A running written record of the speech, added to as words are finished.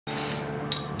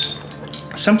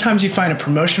Sometimes you find a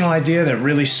promotional idea that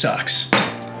really sucks,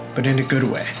 but in a good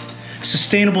way.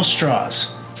 Sustainable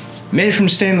straws. Made from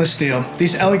stainless steel,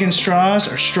 these elegant straws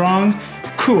are strong,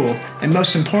 cool, and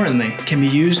most importantly, can be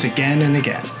used again and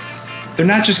again. They're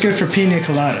not just good for pina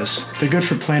coladas, they're good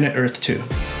for planet Earth too.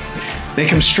 They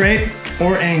come straight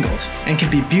or angled and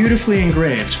can be beautifully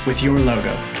engraved with your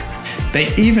logo.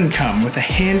 They even come with a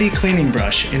handy cleaning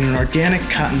brush in an organic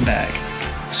cotton bag.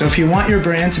 So if you want your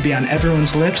brand to be on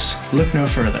everyone's lips, look no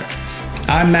further.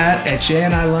 I'm Matt at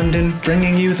JNI London,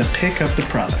 bringing you the pick of the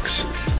products.